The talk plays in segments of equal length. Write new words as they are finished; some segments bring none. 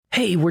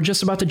Hey, we're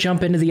just about to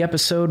jump into the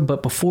episode,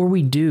 but before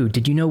we do,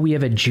 did you know we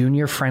have a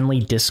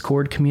junior-friendly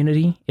Discord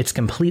community? It's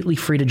completely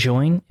free to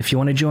join. If you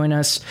want to join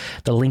us,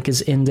 the link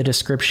is in the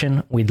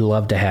description. We'd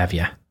love to have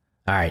you.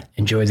 All right,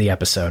 enjoy the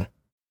episode.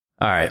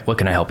 All right, what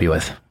can I help you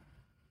with?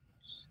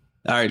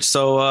 All right,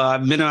 so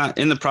I've been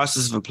in the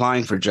process of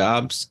applying for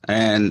jobs,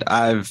 and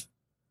I've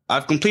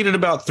completed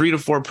about 3 to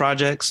 4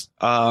 projects.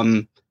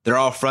 They're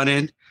all front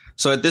end.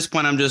 So at this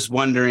point, I'm just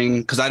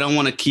wondering, because I don't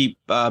want to keep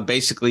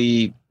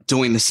basically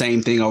doing the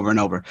same thing over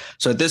and over.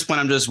 So at this point,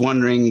 I'm just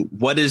wondering,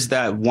 what is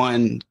that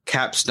one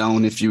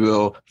capstone, if you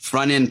will,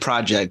 front end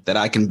project that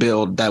I can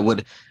build that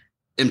would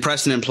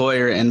impress an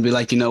employer and be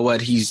like, you know what,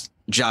 he's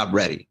job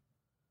ready?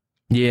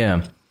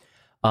 Yeah.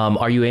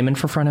 Are you aiming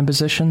for front end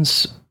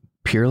positions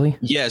purely?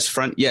 Yes,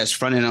 front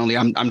end only.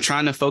 I'm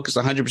trying to focus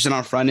 100%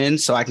 on front end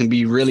so I can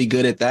be really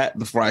good at that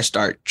before I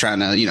start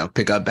trying to,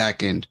 pick up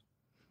back end.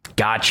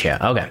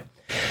 Gotcha. Okay.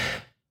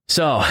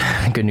 So,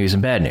 good news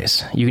and bad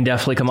news. You can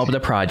definitely come up with a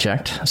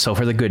project. So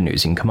for the good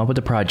news, you can come up with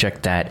a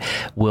project that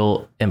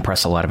will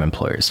impress a lot of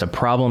employers. The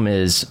problem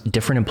is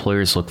different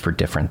employers look for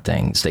different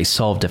things. They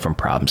solve different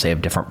problems. They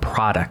have different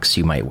products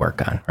you might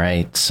work on,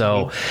 right?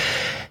 So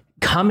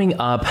coming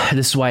up,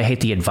 this is why I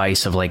hate the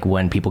advice of like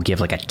when people give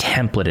like a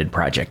templated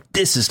project.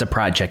 This is the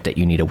project that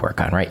you need to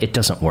work on, right? It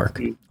doesn't work.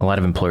 A lot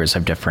of employers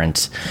have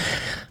different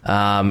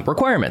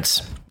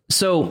requirements.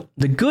 So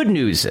the good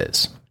news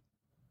is,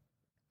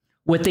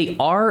 what they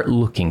are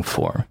looking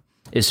for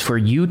is for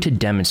you to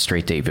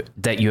demonstrate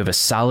that you have a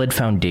solid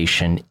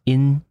foundation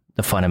in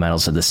the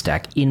fundamentals of the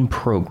stack, in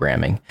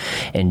programming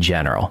in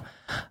general.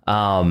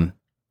 So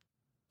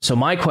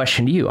my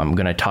question to you, I'm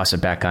going to toss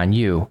it back on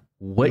you.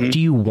 What do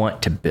you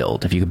want to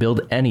build? If you could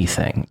build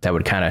anything that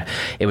would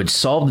it would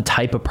solve the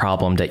type of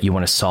problem that you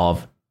want to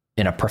solve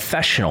in a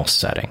professional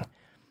setting.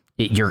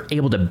 You're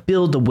able to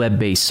build the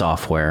web-based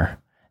software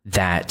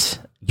that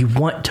you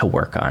want to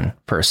work on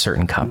for a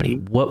certain company.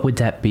 What would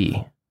that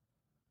be?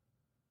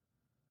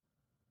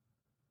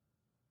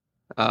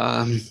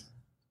 That's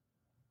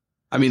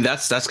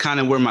kind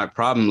of where my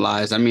problem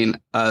lies.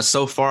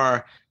 So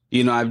far,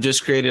 I've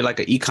just created like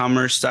an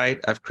e-commerce site.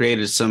 I've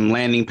created some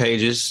landing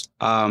pages,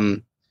 a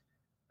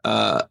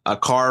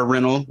car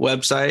rental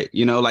website,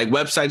 like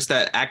websites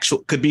that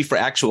could be for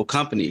actual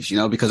companies,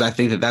 because I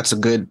think that that's a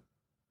good,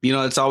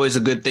 it's always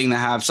a good thing to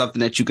have something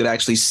that you could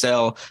actually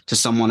sell to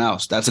someone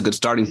else. That's a good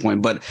starting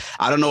point. But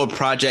I don't know a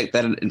project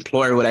that an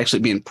employer would actually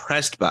be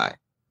impressed by.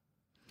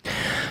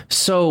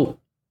 So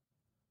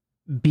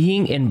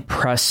being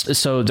impressed.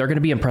 So they're going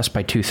to be impressed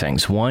by 2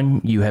 things.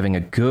 One, you having a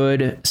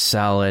good,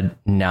 solid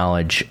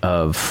knowledge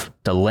of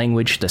the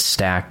language, the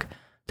stack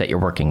that you're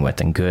working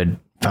with, and good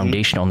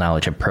foundational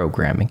knowledge of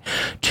programming.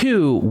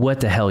 2, what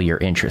the hell you're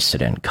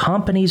interested in.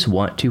 Companies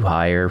want to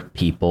hire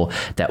people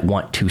that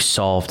want to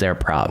solve their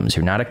problems.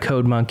 You're not a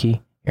code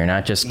monkey. You're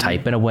not just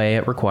typing away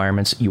at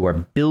requirements. You are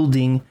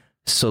building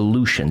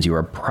solutions. You're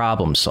a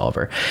problem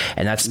solver.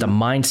 And that's the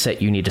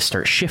mindset you need to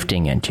start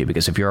shifting into,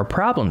 because if you're a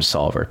problem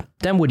solver,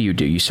 then what do?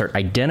 You start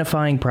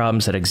identifying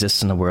problems that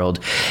exist in the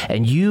world,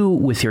 and you,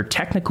 with your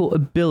technical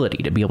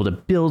ability to be able to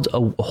build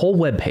a whole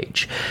web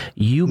page,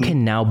 you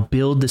can now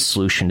build the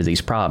solution to these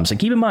problems. And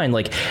keep in mind,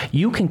 like,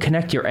 you can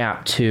connect your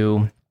app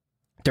to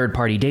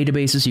third-party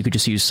databases. You could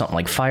just use something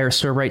like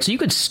Firestore, right? So you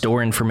could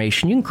store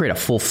information. You can create a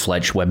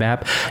full-fledged web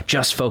app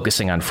just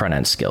focusing on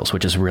front-end skills,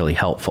 which is really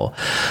helpful.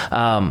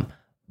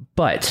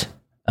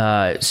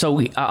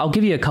 So I'll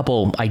give you a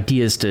couple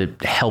ideas to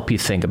help you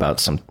think about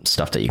some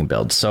stuff that you can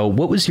build. So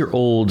what was your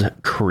old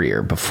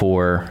career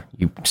before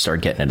you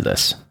started getting into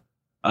this?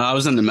 I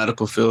was in the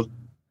medical field.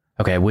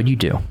 Okay. What'd you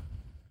do?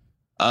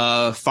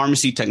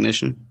 Pharmacy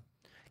technician.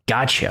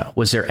 Gotcha.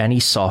 Was there any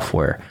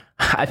software?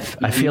 I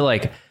feel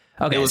like,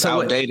 okay, it was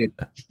outdated.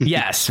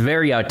 Yes,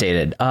 very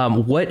outdated.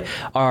 What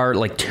are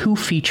like 2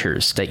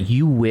 features that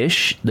you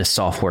wish the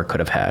software could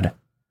have had?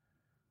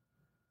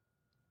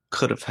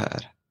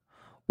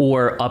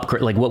 Or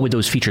upgrade, like what would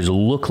those features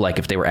look like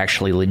if they were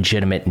actually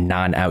legitimate,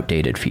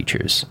 non-outdated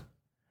features?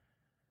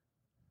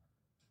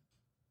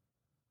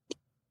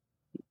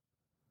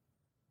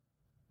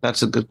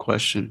 That's a good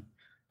question.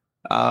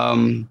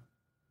 I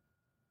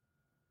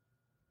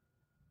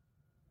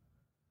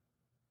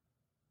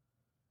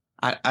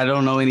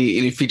don't know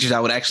any features I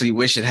would actually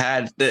wish it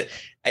had.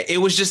 It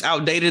was just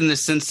outdated in the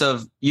sense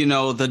of,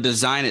 the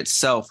design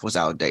itself was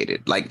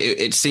outdated. Like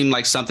it seemed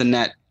like something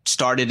that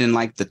started in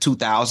like the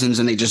 2000s,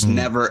 and they just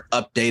never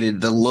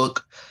updated the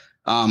look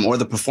or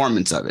the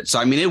performance of it. So,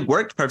 it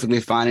worked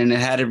perfectly fine, and it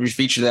had every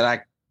feature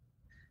that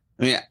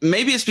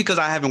maybe it's because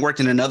I haven't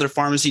worked in another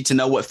pharmacy to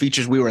know what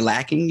features we were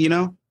lacking,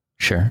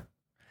 Sure.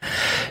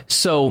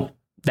 So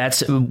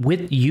that's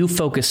with you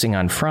focusing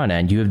on front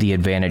end, you have the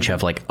advantage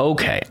of like,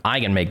 okay, I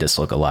can make this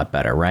look a lot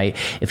better, right?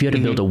 If you had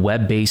to build a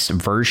web-based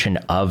version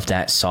of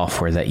that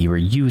software that you were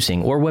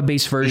using, or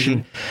web-based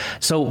version.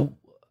 So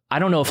I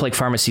don't know if like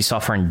pharmacy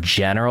software in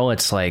general,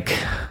 it's like,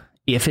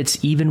 if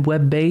it's even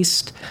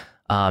web-based,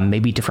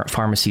 maybe different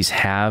pharmacies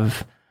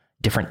have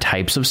different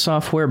types of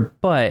software,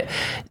 but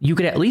you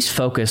could at least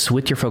focus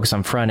with your focus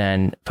on front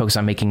end, focus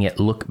on making it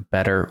look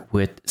better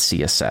with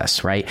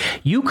CSS, right?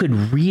 You could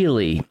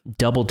really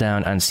double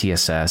down on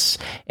CSS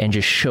and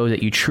just show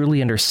that you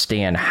truly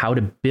understand how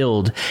to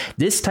build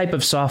this type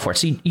of software.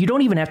 So you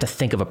don't even have to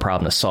think of a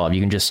problem to solve.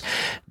 You can just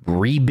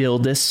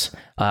rebuild this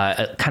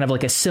kind of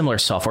like a similar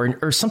software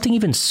or something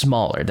even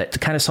smaller that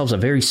kind of solves a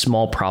very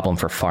small problem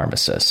for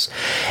pharmacists.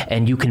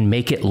 And you can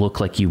make it look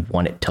like you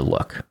want it to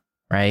look.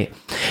 Right.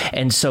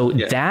 And so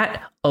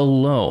that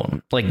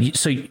alone, like,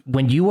 so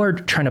when you are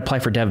trying to apply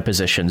for dev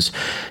positions,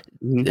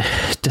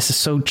 this is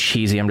so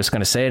cheesy. I'm just going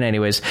to say it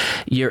anyways.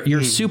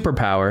 Your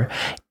superpower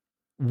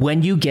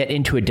when you get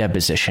into a dev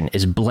position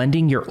is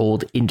blending your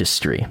old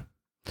industry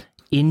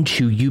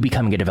into you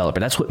becoming a developer.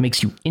 That's what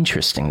makes you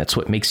interesting. That's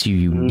what makes you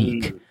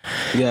unique.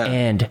 Yeah.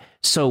 And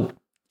so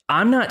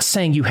I'm not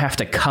saying you have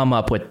to come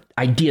up with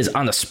ideas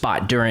on the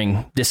spot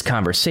during this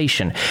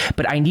conversation,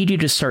 but I need you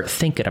to start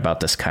thinking about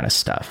this kind of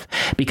stuff,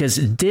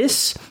 because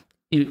this,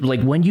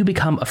 like, when you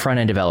become a front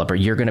end developer,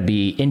 you're going to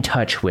be in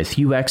touch with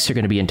UX, you're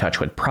going to be in touch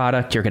with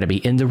product, you're going to be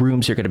in the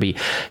rooms, you're going to be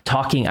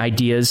talking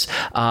ideas.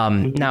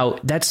 Now,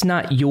 that's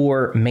not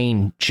your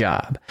main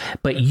job,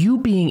 but you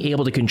being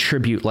able to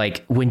contribute,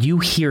 like when you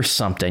hear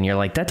something, you're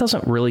like, that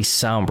doesn't really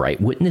sound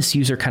right. Wouldn't this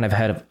user kind of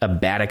had a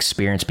bad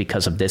experience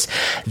because of this?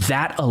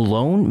 That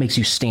alone makes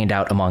you stand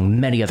out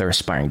among many other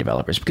aspiring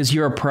developers because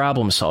you're a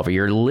problem solver.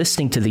 You're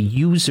listening to the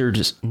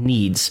user's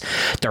needs,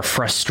 their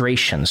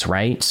frustrations,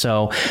 right?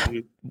 So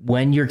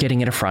when you're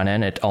getting into front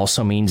end, it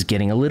also means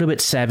getting a little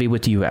bit savvy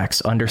with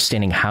UX,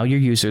 understanding how your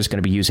user is going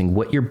to be using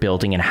what you're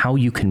building and how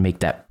you can make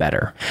that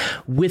better,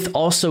 with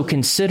also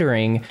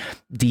considering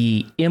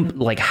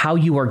like how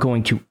you are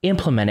going to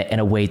implement it in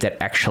a way that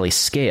actually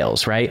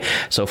scales, right?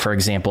 So for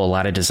example, a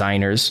lot of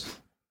designers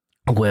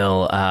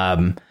will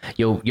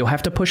you'll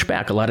have to push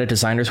back. A lot of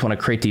designers want to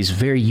create these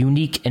very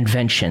unique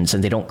inventions,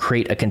 and they don't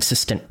create a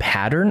consistent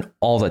pattern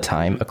all the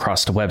time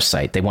across the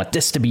website. They want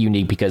this to be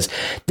unique because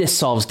this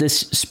solves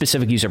this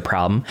specific user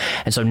problem.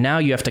 And so now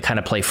you have to kind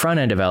of play front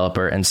end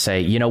developer and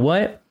say, you know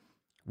what?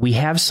 We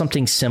have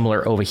something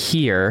similar over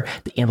here.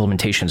 The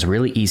implementation is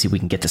really easy. We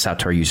can get this out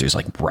to our users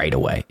like right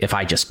away. If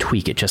I just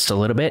tweak it just a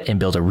little bit and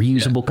build a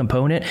reusable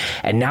component,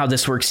 and now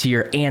this works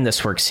here and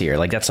this works here.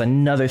 Like, that's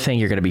another thing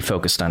you're going to be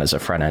focused on as a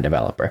front end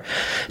developer.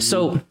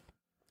 So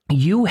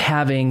you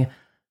having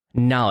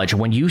knowledge,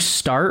 when you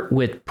start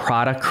with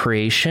product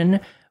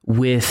creation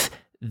with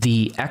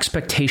the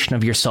expectation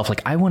of yourself,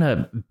 like, I want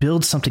to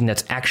build something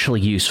that's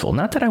actually useful,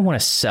 not that I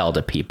want to sell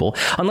to people,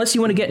 unless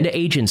you want to get into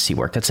agency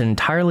work. That's an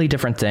entirely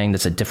different thing.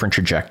 That's a different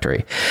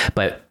trajectory.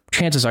 But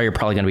chances are you're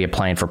probably going to be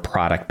applying for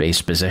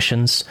product-based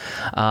positions.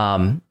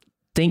 Try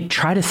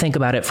to think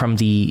about it from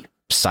the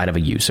side of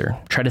a user.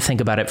 Try to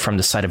think about it from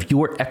the side of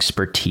your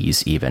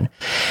expertise even.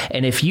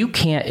 And if you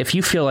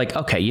feel like,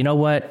 okay, you know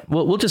what,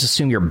 we'll just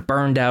assume you're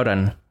burned out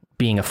on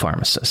being a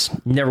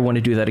pharmacist. Never want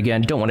to do that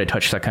again. Don't want to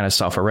touch that kind of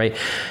software, right?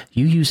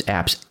 You use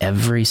apps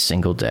every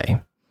single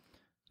day.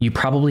 You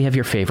probably have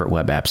your favorite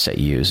web apps that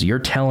you use. You're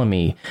telling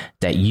me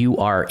that you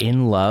are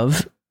in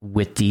love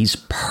with these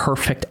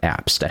perfect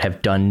apps that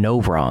have done no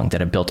wrong,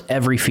 that have built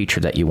every feature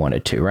that you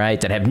wanted to, right?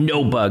 That have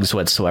no bugs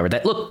whatsoever,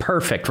 that look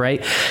perfect,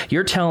 right?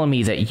 You're telling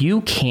me that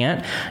you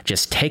can't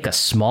just take a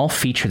small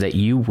feature that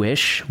you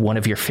wish one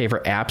of your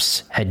favorite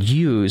apps had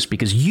used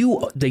because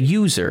you, the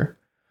user,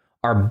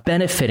 are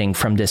benefiting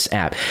from this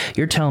app.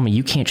 You're telling me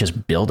you can't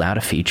just build out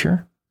a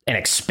feature and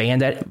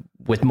expand that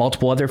with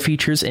multiple other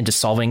features into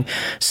solving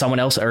someone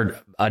else or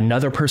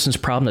another person's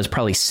problem that's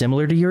probably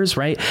similar to yours,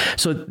 right?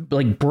 So,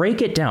 like,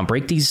 break it down,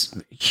 break these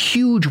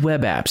huge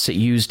web apps that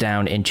you use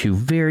down into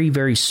very,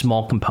 very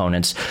small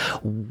components.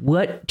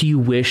 What do you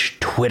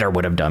wish Twitter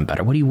would have done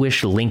better? What do you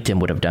wish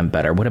LinkedIn would have done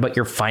better? What about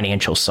your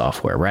financial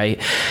software,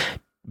 right?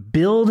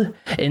 Build.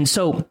 And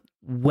so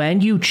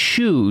when you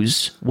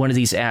choose one of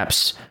these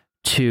apps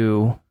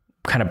to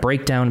kind of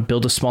break down,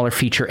 build a smaller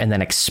feature, and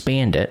then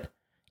expand it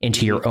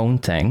into your own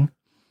thing,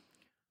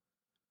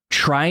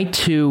 try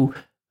to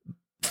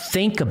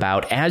think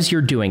about, as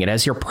you're doing it,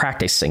 as you're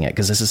practicing it,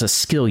 because this is a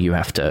skill you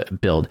have to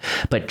build,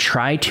 but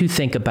try to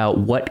think about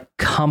what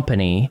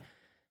company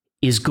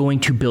is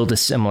going to build a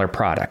similar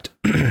product.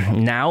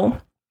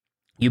 Now,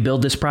 you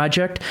build this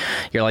project,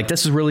 you're like,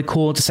 this is really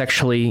cool. This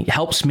actually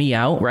helps me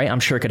out, right?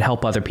 I'm sure it could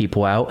help other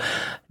people out.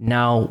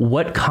 Now,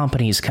 what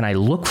companies can I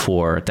look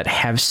for that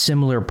have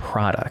similar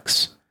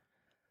products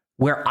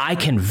where I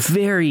can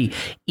very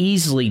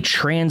easily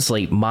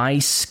translate my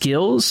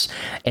skills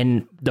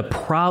and the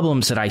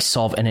problems that I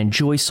solve and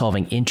enjoy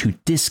solving into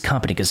this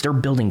company because they're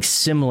building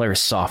similar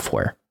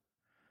software?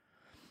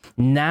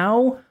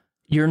 Now,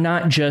 you're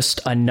not just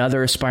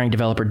another aspiring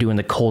developer doing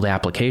the cold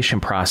application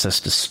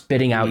process to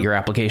spitting out your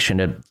application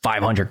to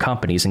 500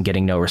 companies and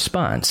getting no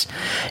response.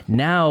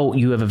 Now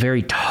you have a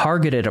very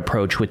targeted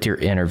approach with your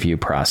interview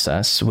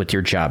process, with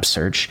your job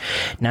search.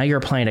 Now you're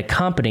applying to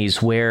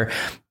companies where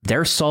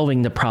they're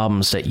solving the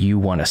problems that you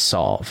want to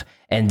solve.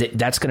 And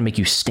that's going to make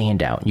you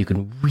stand out. You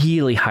can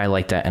really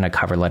highlight that in a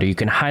cover letter. You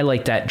can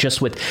highlight that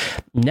just with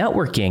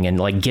networking and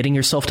like getting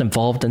yourself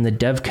involved in the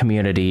dev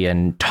community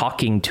and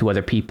talking to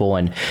other people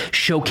and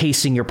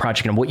showcasing your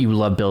project and what you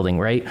love building,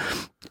 right?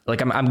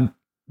 Like I'm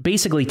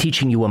basically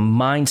teaching you a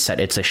mindset.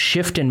 It's a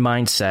shift in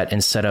mindset.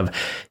 Instead of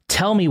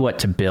tell me what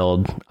to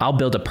build, I'll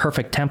build a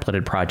perfect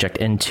templated project,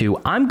 into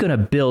I'm going to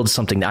build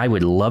something that I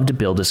would love to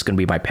build. This is going to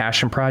be my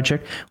passion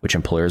project, which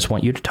employers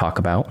want you to talk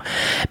about.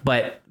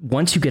 But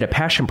once you get a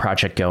passion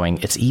project going,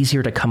 it's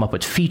easier to come up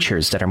with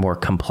features that are more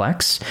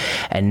complex.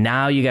 And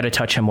now you got to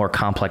touch on more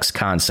complex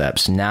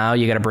concepts. Now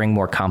you got to bring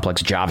more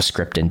complex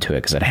JavaScript into it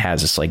because it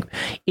has this like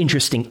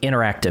interesting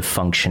interactive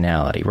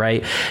functionality,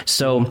 right?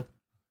 So,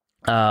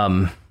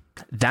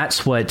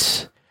 that's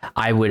what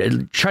I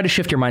would try to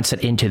shift your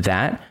mindset into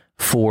that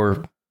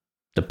for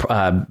the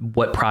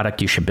what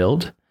product you should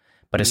build.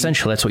 But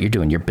essentially, that's what you're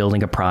doing. You're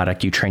building a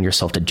product. You train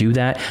yourself to do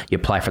that. You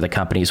apply for the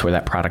companies where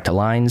that product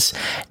aligns.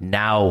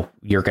 Now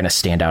you're going to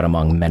stand out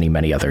among many,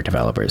 many other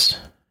developers.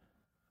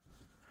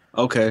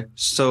 Okay.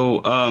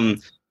 So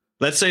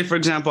let's say, for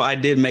example, I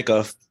did make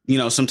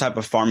some type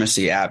of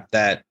pharmacy app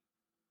that,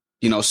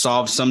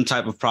 solved some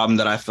type of problem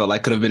that I felt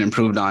like could have been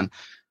improved on.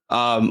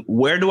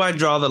 Where do I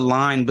draw the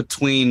line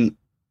between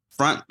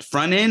front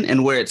end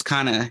and where it's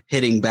kind of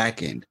hitting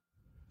back end?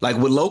 Like,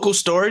 would local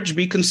storage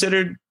be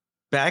considered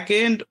back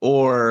end,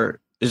 or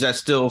is that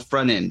still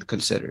front end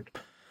considered?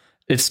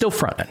 It's still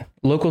front end.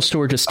 Local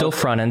storage is still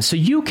front end. So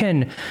you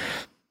can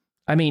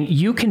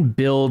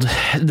build.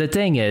 The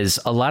thing is,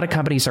 a lot of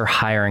companies are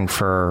hiring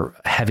for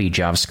heavy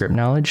JavaScript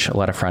knowledge, a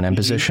lot of front end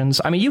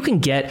positions. I mean, you can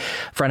get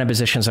front end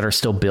positions that are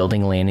still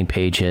building landing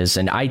pages.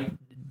 And I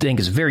think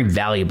it's very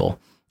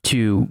valuable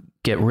to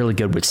get really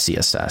good with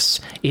CSS.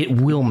 It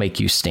will make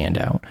you stand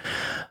out.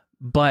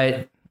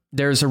 But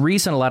there's a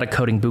reason a lot of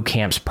coding boot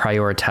camps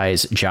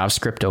prioritize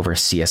JavaScript over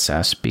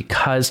CSS,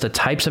 because the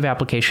types of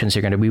applications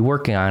you're going to be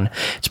working on,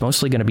 it's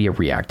mostly going to be a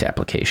React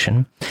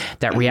application.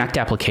 That React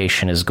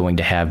application is going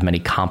to have many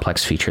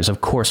complex features,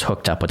 of course,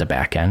 hooked up with the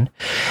back end.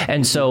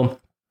 And so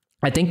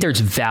I think there's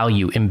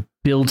value in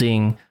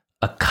building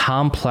a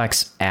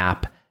complex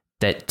app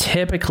that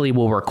typically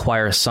will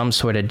require some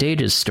sort of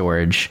data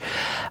storage.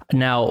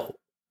 Now,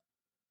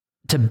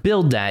 to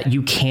build that,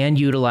 you can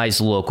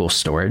utilize local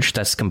storage.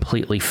 That's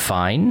completely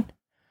fine.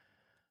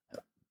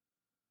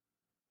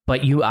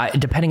 But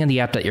depending on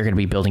the app that you're going to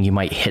be building, you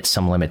might hit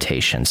some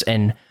limitations.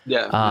 And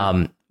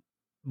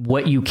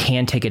what you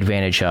can take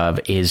advantage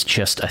of is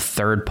just a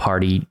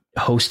third-party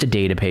hosted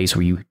database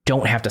where you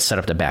don't have to set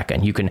up the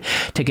backend. You can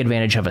take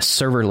advantage of a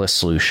serverless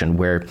solution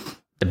where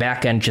the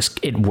backend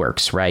it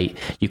works, right?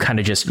 You kind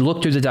of just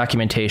look through the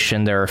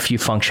documentation. There are a few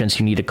functions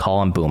you need to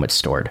call, and boom, it's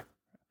stored.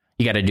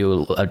 You got to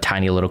do a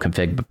tiny little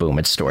config, but boom,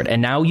 it's stored.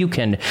 And now you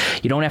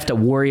don't have to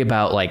worry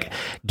about like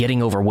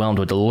getting overwhelmed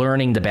with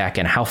learning the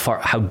backend.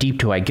 How deep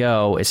do I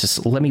go? It's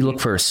just, let me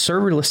look for a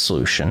serverless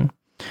solution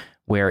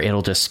where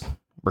it'll just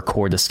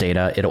record this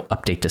data. It'll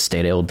update this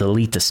data. It'll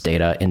delete this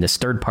data in this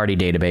third-party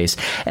database.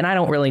 And I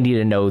don't really need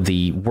to know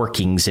the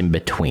workings in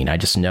between. I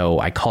just know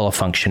I call a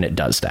function, it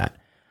does that.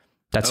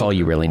 That's all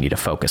you really need to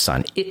focus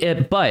on.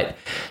 But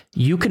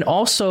you can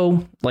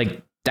also,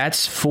 like,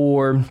 that's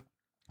for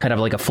kind of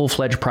like a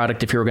full-fledged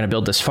product if you were going to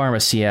build this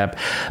pharmacy app.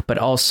 But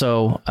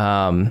also,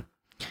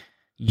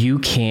 you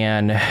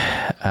can,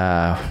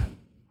 I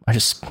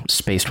just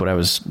spaced what I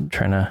was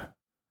trying to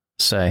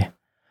say.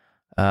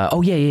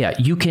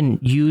 You can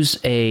use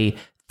a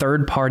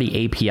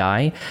third-party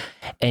API,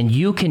 and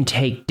you can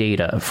take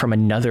data from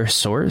another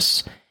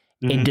source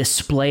and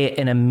display it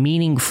in a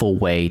meaningful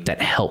way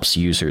that helps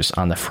users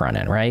on the front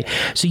end, right?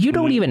 So you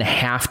don't even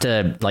have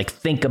to like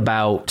think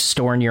about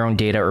storing your own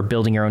data or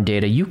building your own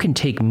data. You can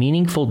take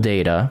meaningful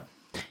data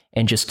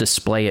and just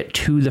display it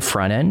to the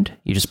front end.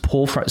 You just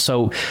pull from,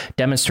 so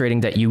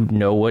demonstrating that you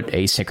know what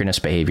asynchronous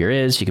behavior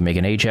is. You can make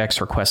an AJAX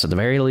request at the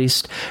very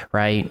least,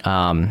 right?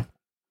 And,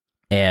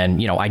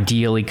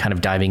 ideally kind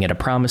of diving into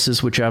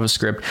promises with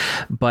JavaScript,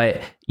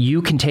 but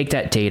you can take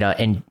that data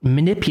and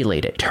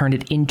manipulate it, turn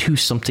it into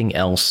something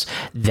else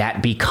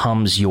that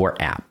becomes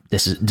your app.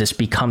 This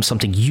becomes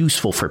something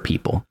useful for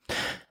people.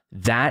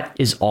 That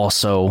is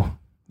also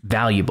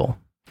valuable.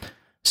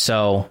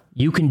 So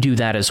you can do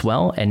that as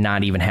well and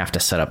not even have to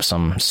set up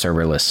some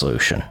serverless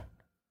solution.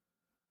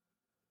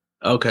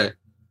 Okay.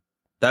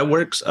 That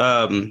works.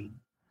 That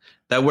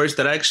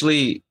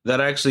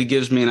actually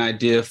gives me an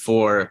idea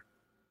for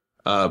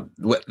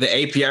what the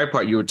API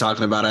part you were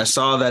talking about. I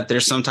saw that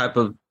there's some type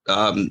of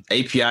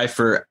API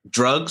for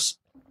drugs,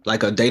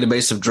 like a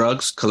database of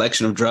drugs,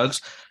 collection of drugs.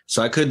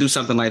 So I could do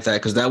something like that,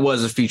 because that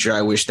was a feature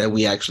I wish that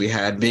we actually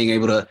had, being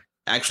able to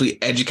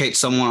actually educate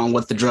someone on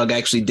what the drug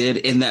actually did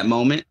in that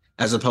moment,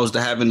 as opposed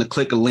to having to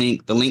click a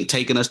link, the link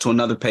taking us to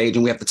another page,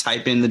 and we have to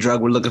type in the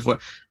drug we're looking for.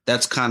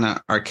 That's kind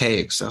of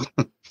archaic. So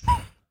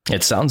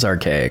it sounds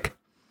archaic.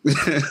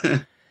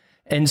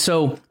 And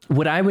so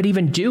what I would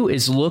even do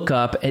is look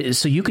up,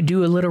 so you could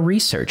do a little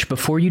research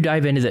before you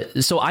dive into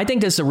this. So I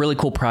think this is a really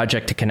cool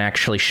project that can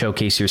actually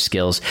showcase your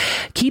skills.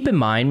 Keep in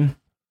mind,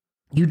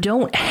 you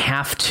don't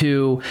have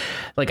to,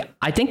 like,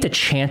 I think the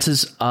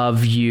chances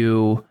of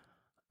you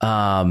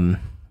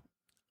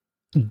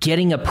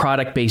getting a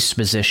product-based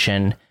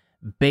position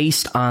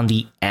based on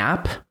the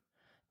app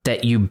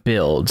that you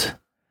build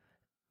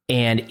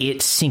and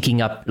it's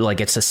syncing up,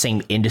 like it's the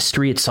same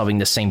industry, it's solving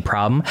the same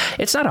problem,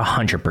 it's not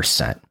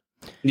 100%.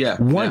 Yeah.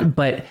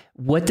 But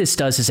what this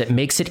does is it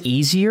makes it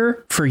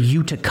easier for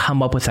you to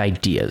come up with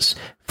ideas,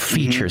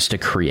 features to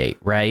create,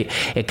 right?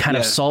 It kind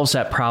of solves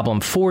that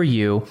problem for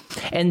you.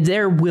 And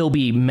there will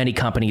be many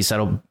companies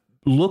that'll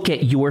look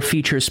at your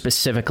features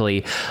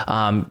specifically,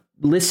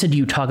 listen to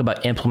you talk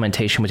about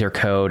implementation with your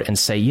code and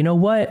say, you know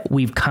what,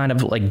 we've kind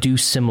of like do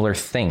similar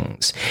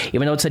things,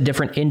 even though it's a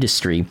different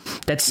industry,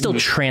 that's still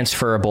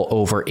transferable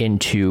over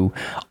into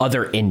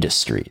other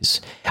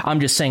industries. I'm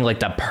just saying, like,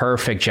 the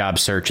perfect job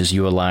search is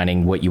you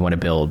aligning what you want to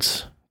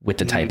build with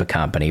the type of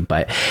company.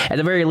 But at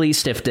the very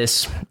least, if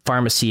this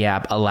pharmacy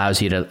app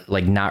allows you to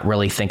like not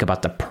really think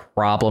about the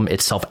problem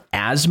itself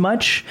as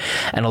much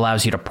and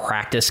allows you to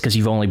practice because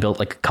you've only built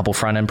like a couple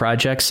front end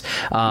projects,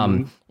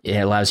 it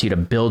allows you to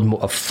build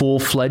a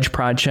full-fledged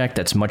project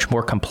that's much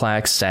more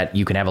complex, that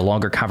you can have a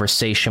longer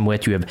conversation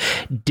with. You have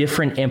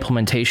different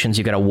implementations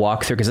you got to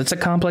walk through because it's a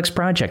complex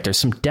project. There's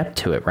some depth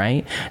to it,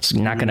 right? It's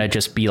not going to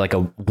just be like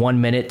a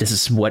 1 minute, this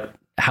is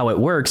how it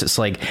works. It's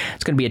like,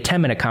 it's going to be a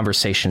 10-minute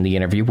conversation in the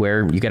interview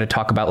where you got to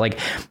talk about like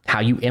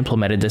how you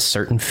implemented this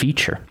certain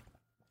feature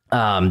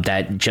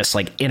that just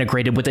like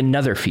integrated with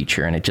another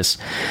feature. And it just,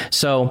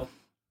 so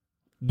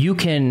you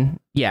can,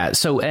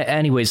 so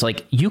anyways,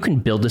 like you can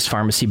build this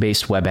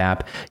pharmacy-based web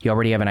app. You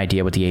already have an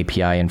idea with the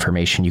API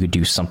information. You could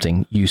do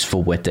something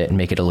useful with it and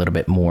make it a little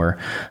bit more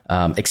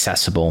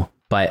accessible.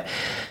 But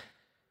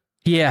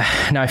yeah,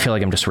 now I feel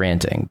like I'm just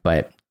ranting,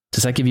 but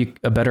does that give you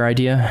a better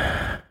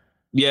idea?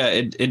 Yeah,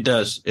 it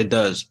does. It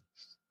does.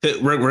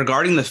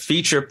 Regarding the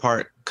feature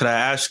part, could I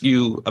ask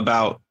you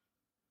about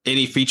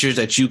any features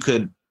that you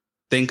could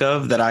think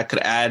of that I could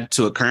add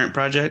to a current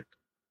project?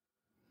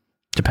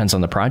 Depends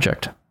on the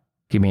project.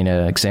 Give me an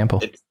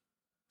example.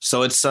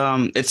 So it's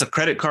a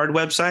credit card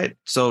website.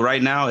 So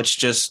right now it's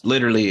just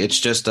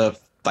a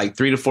like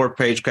 3 to 4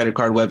 page credit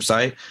card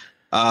website.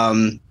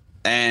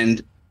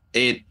 And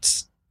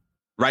it's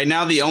right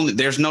now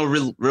there's no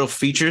real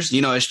features,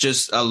 it's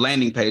just a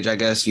landing page, I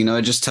guess,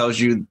 it just tells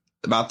you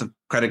about the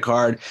credit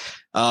card,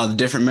 the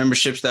different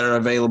memberships that are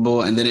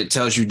available. And then it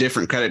tells you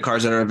different credit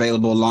cards that are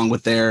available along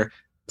with their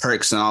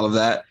perks and all of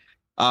that.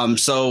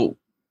 So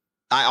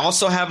I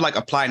also have like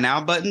apply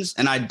now buttons,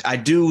 and I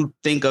do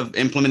think of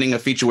implementing a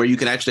feature where you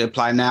can actually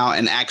apply now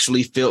and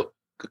actually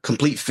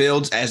complete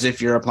fields as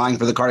if you're applying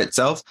for the card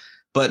itself.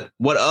 But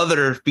what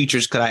other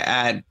features could I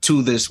add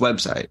to this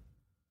website?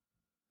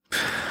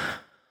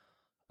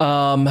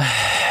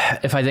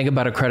 If I think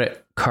about a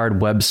credit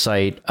card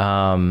website,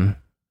 I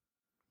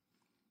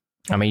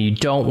mean, you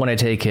don't want to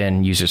take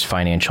in users'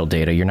 financial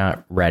data. You're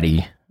not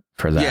ready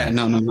for that. Yeah,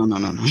 no.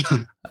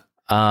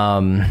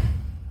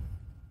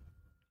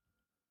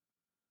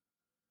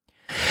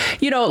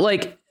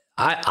 Like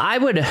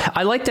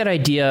I like that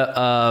idea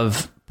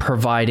of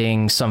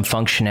providing some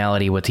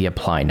functionality with the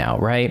apply now,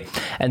 right?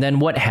 And then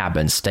what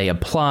happens? They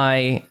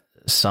apply,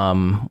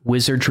 some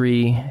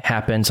wizardry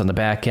happens on the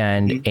back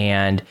end,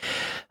 and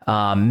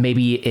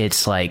maybe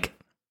it's like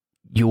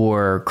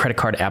your credit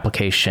card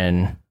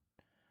application,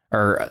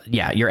 or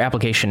your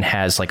application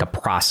has like a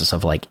process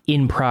of like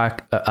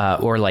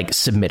or like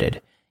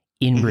submitted,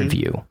 in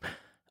review,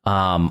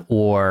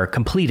 or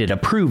completed,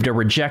 approved, or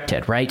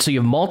rejected, right? So you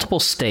have multiple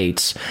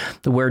states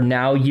where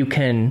now you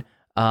can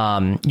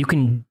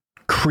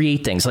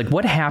create things. Like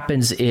what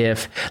happens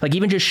if, like,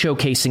 even just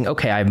showcasing,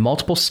 okay, I have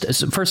multiple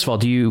first of all,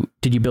 did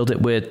you build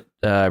it with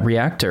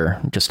React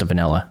or just a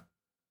vanilla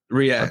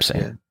React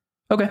website? Yeah.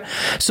 Okay,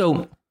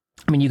 so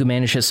I mean, you can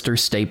manage this through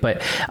state,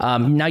 but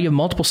now you have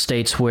multiple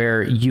states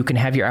where you can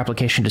have your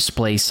application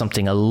display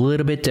something a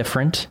little bit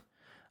different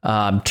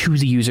to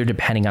the user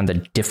depending on the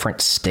different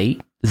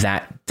state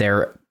that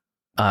their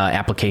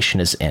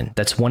application is in.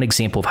 That's one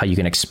example of how you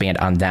can expand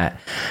on that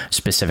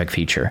specific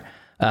feature.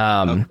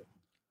 And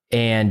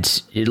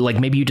like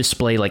maybe you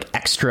display like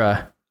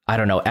extra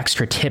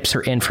tips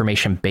or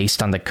information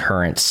based on the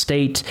current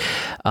state.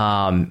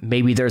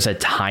 Maybe there's a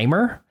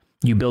timer.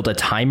 You build a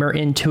timer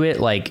into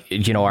it. Like,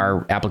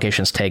 our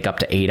applications take up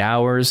to 8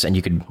 hours, and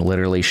you could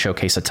literally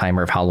showcase a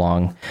timer of how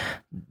long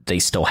they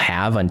still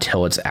have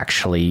until it's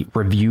actually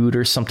reviewed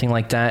or something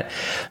like that.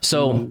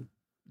 So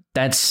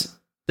that's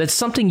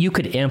something you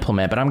could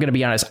implement, but I'm going to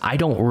be honest, I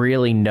don't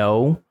really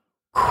know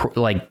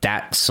like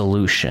that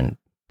solution,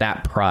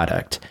 that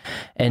product.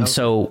 And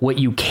so what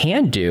you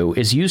can do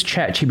is use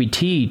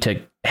ChatGPT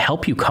to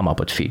help you come up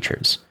with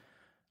features.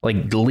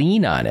 Like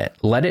lean on it,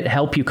 let it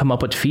help you come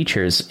up with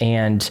features.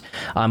 And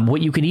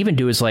what you can even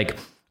do is like,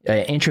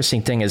 an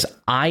interesting thing is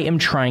I am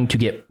trying to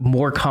get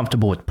more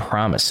comfortable with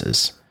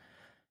promises.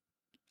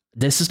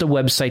 This is the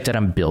website that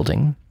I'm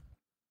building.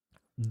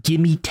 Give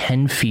me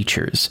 10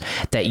 features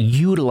that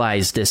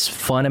utilize this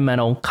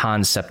fundamental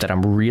concept that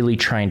I'm really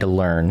trying to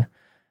learn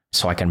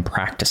so I can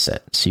practice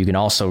it. So you can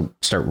also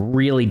start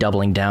really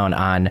doubling down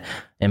on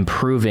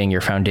improving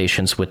your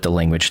foundations with the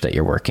language that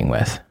you're working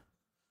with.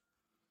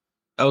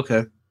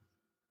 Okay.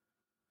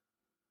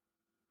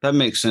 That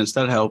makes sense.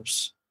 That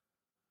helps.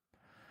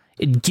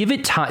 Give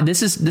it time.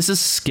 This is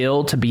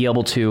skill to be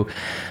able to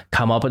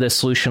come up with a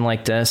solution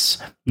like this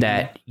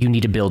that you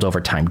need to build over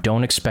time.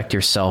 Don't expect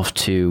yourself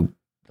to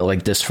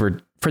like this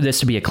for this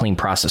to be a clean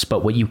process.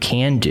 But what you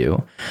can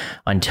do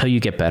until you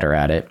get better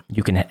at it,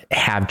 you can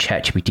have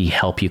ChatGPT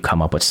help you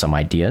come up with some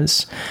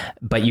ideas,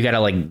 but you got to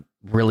like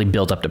really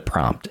build up the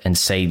prompt and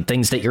say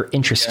things that you're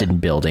interested in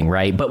building.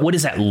 Right. But what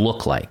does that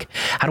look like?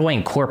 How do I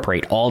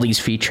incorporate all these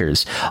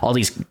features, all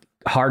these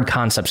hard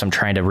concepts I'm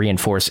trying to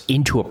reinforce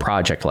into a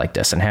project like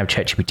this, and have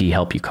ChatGPT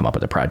help you come up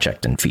with a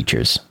project and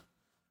features?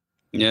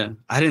 Yeah.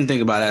 I didn't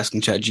think about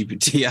asking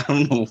ChatGPT. I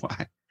don't know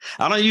why.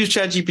 I don't use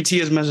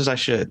ChatGPT as much as I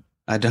should.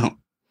 I don't.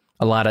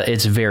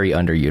 It's very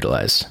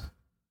underutilized.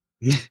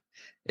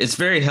 It's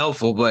very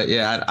helpful, but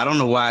yeah, I don't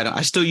know why.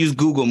 I still use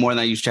Google more than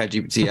I use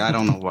ChatGPT. I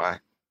don't know why.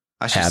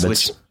 I should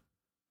switch it.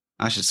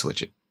 I should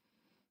switch it.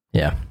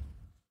 Yeah.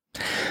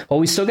 Well,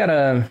 we still got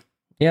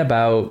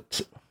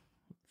about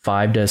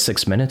 5 to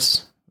 6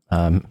 minutes.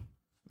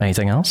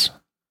 Anything else?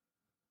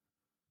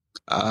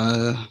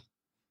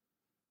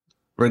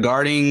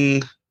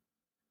 Regarding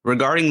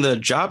the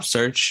job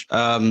search,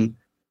 do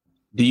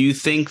you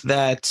think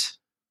that,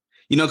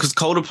 because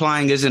code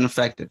applying isn't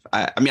effective.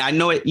 I mean, I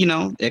know it,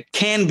 it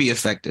can be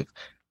effective,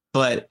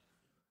 but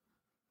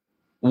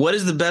what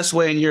is the best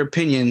way, in your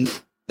opinion,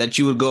 that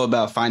you would go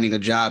about finding a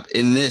job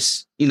in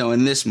this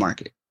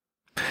market?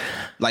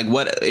 Like,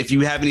 what, if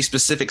you have any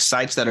specific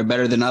sites that are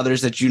better than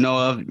others that you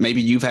know of,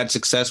 maybe you've had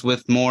success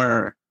with more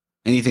or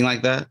anything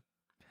like that?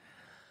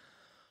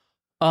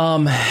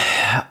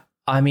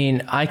 I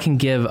mean, I can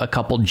give a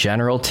couple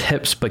general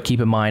tips, but keep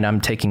in mind, I'm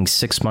taking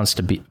 6 months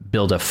to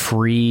build a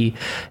free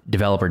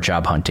developer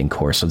job hunting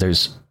course. So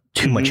there's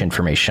too much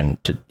information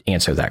to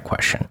answer that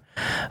question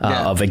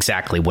of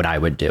exactly what I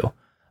would do.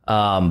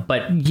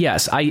 But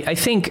yes, I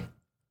think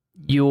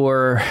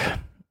your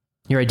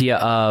idea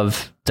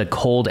of the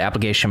cold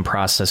application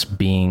process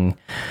being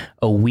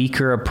a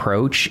weaker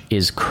approach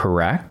is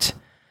correct,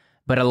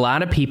 but a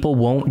lot of people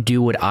won't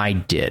do what I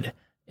did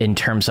in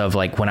terms of,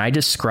 like, when I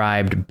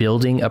described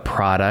building a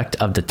product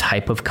of the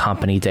type of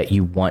company that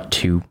you want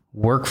to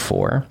work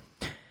for,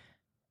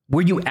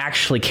 where you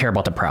actually care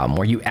about the problem,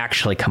 where you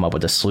actually come up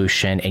with a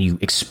solution and you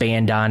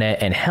expand on it,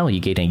 and hell,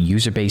 you get a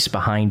user base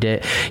behind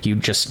it. You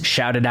just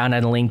shout it out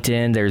on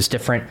LinkedIn. There's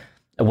different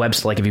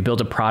websites. Like, if you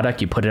build a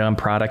product, you put it on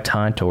Product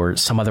Hunt or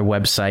some other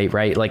website,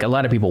 right? Like, a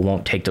lot of people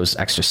won't take those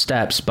extra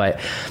steps, but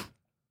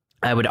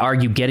I would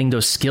argue getting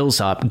those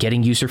skills up,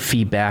 getting user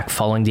feedback,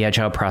 following the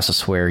agile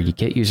process where you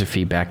get user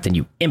feedback, then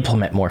you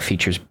implement more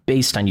features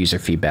based on user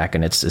feedback.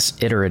 And it's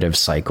this iterative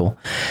cycle.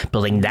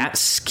 Building that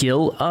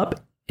skill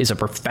up is a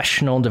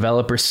professional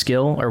developer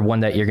skill, or one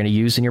that you're going to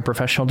use in your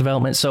professional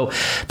development. So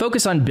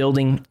focus on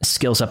building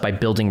skills up by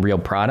building real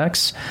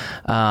products,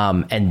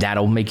 and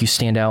that'll make you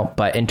stand out.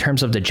 But in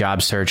terms of the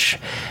job search,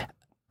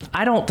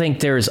 I don't think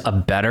there's a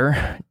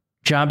better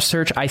job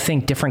search. I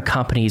think different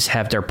companies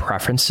have their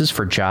preferences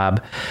for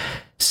job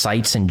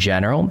sites in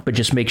general, but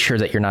just make sure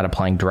that you're not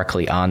applying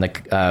directly on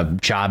the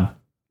job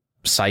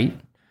site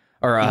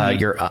or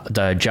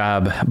the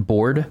job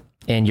board,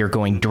 and you're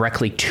going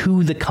directly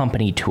to the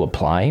company to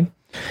apply.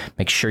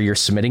 Make sure you're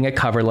submitting a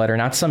cover letter,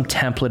 not some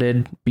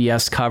templated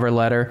BS cover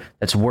letter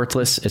that's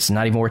worthless. It's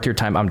not even worth your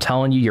time. I'm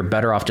telling you, you're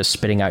better off just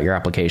spitting out your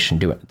application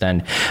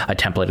than a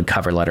templated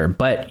cover letter.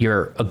 But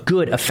a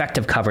good,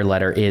 effective cover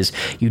letter is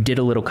you did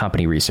a little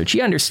company research.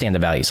 You understand the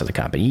values of the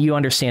company. You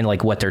understand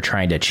like what they're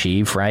trying to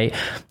achieve, right?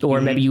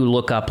 Or maybe you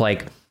look up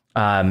like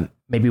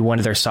maybe one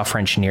of their software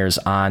engineers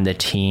on the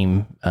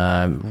team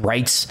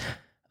writes,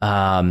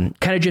 kind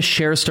of just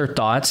shares their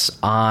thoughts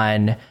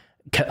on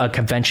a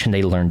convention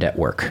they learned at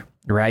work.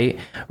 Right.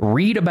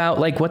 Read about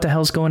like what the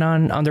hell's going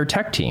on their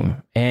tech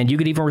team. And you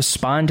could even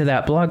respond to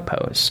that blog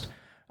post.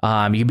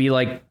 You could be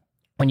like,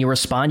 when you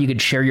respond, you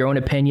could share your own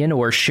opinion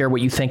or share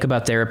what you think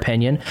about their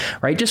opinion.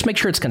 Right. Just make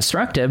sure it's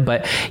constructive.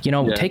 But,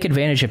 take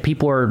advantage if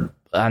people are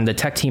on the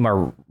tech team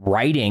are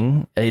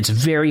writing. It's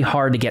very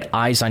hard to get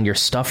eyes on your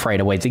stuff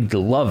right away. They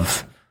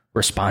love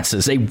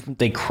responses.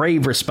 They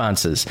crave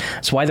responses.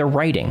 That's why they're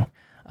writing.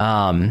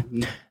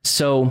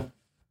 So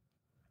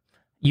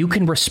you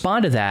can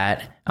respond to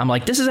that. I'm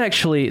like, this is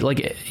actually like,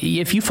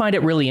 if you find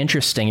it really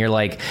interesting, you're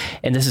like,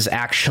 and this is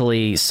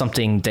actually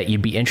something that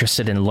you'd be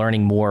interested in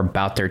learning more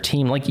about their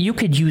team. Like, you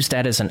could use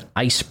that as an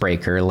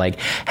icebreaker. Like,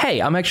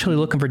 hey, I'm actually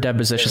looking for dev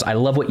positions. I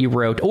love what you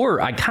wrote.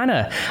 Or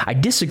I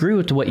disagree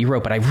with what you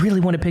wrote, but I really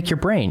want to pick your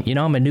brain.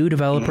 I'm a new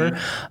developer.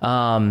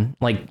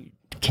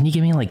 Can you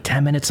give me like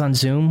 10 minutes on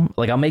Zoom?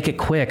 Like, I'll make it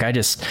quick. I'm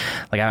just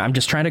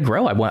trying to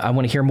grow. I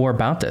want to hear more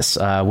about this.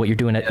 What you're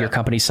doing at your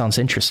company sounds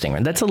interesting.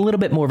 And that's a little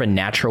bit more of a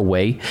natural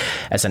way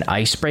as an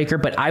icebreaker,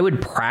 but I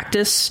would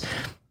practice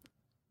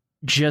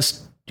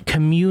just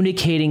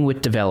communicating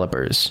with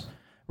developers,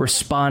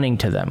 responding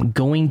to them,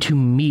 going to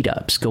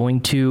meetups,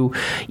 going to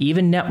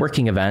even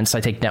networking events.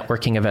 I think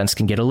networking events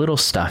can get a little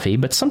stuffy,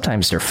 but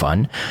sometimes they're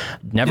fun.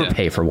 Never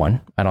pay for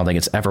one. I don't think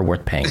it's ever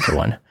worth paying for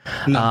one.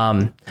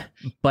 No.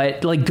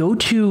 But like go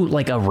to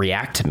like a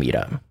React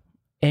meetup.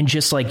 And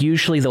just like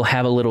usually they'll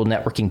have a little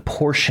networking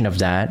portion of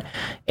that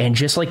and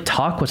just like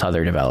talk with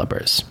other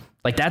developers.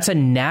 Like that's a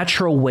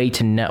natural way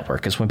to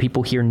network, because when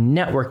people hear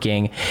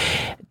networking,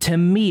 to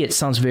me, it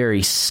sounds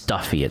very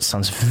stuffy. It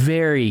sounds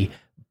very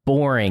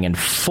boring and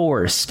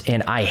forced.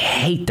 And I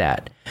hate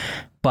that.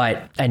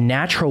 But a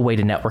natural way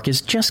to network is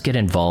just get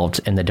involved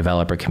in the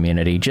developer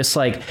community. Just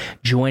like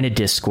join a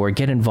Discord,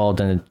 get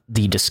involved in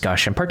the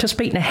discussion,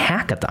 participate in a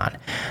hackathon.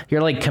 You're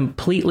like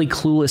completely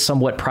clueless on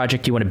what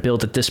project you want to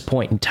build at this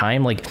point in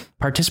time. Like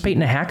participate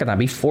in a hackathon,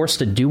 be forced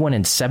to do one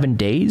in 7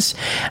 days.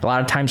 A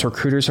lot of times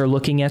recruiters are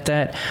looking at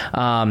that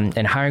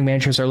and hiring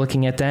managers are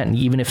looking at that. And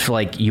even if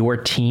like your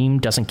team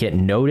doesn't get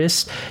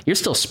noticed, you're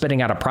still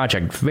spitting out a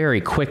project very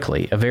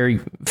quickly, a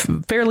very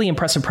fairly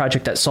impressive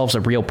project that solves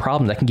a real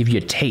problem that can give you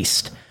a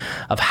taste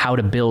of how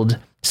to build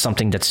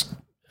something that's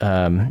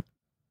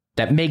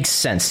that makes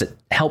sense, that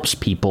helps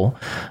people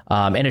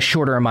in a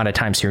shorter amount of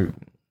time.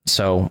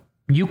 So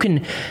you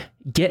can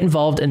get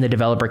involved in the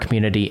developer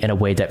community in a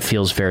way that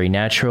feels very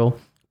natural.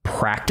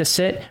 Practice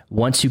it.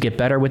 Once you get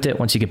better with it,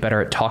 once you get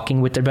better at talking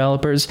with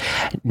developers,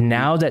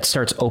 now that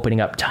starts opening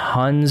up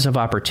tons of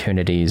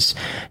opportunities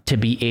to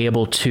be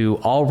able to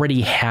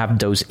already have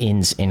those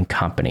ins in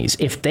companies.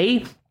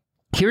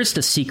 Here's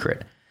the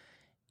secret.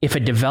 If a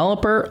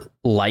developer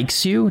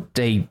likes you,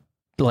 they're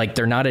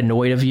not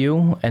annoyed of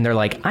you, and they're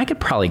like, I could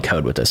probably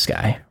code with this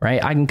guy,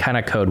 right? I can kind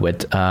of code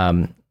with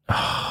Dejor.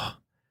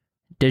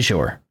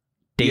 Dejor.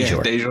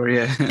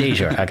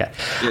 Okay.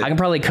 Yeah. I can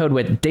probably code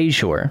with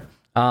Dejor.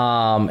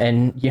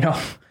 And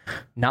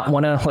not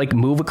want to like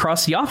move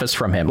across the office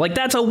from him. Like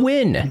that's a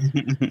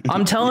win.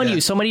 I'm telling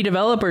you, so many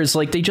developers,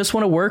 like they just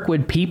want to work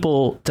with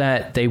people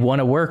that they want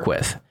to work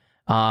with.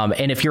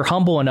 And if you're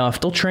humble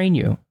enough, they'll train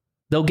you.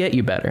 They'll get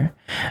you better.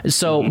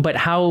 So, but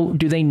how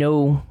do they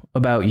know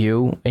about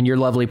you and your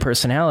lovely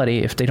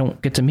personality if they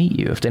don't get to meet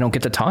you, if they don't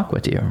get to talk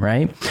with you,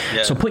 right?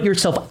 Yeah. So put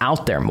yourself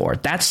out there more.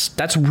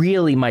 That's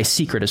really my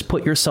secret, is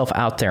put yourself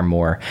out there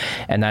more.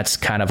 And that's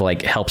kind of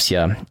like helps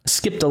you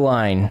skip the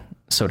line,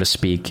 so to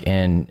speak,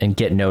 and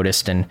get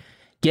noticed and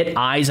get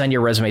eyes on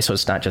your resume so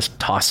it's not just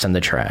tossed in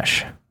the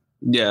trash.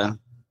 Yeah.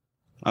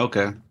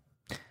 Okay.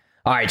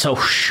 All right. So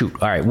shoot.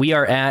 All right. We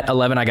are at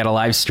 11. I got a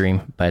live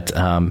stream, but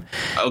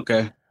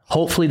okay.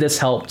 Hopefully this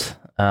helped.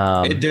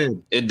 It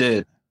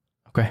did.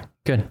 Okay,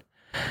 good.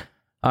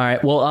 All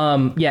right.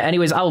 Well, yeah,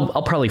 anyways,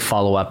 I'll probably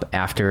follow up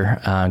after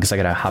because I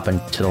got to hop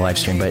into the live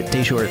stream. But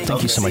Dejor,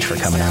 thank you so much for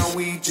coming on.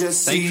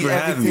 Thank you for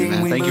having me,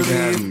 man. Thank you for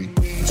having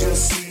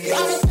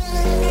me.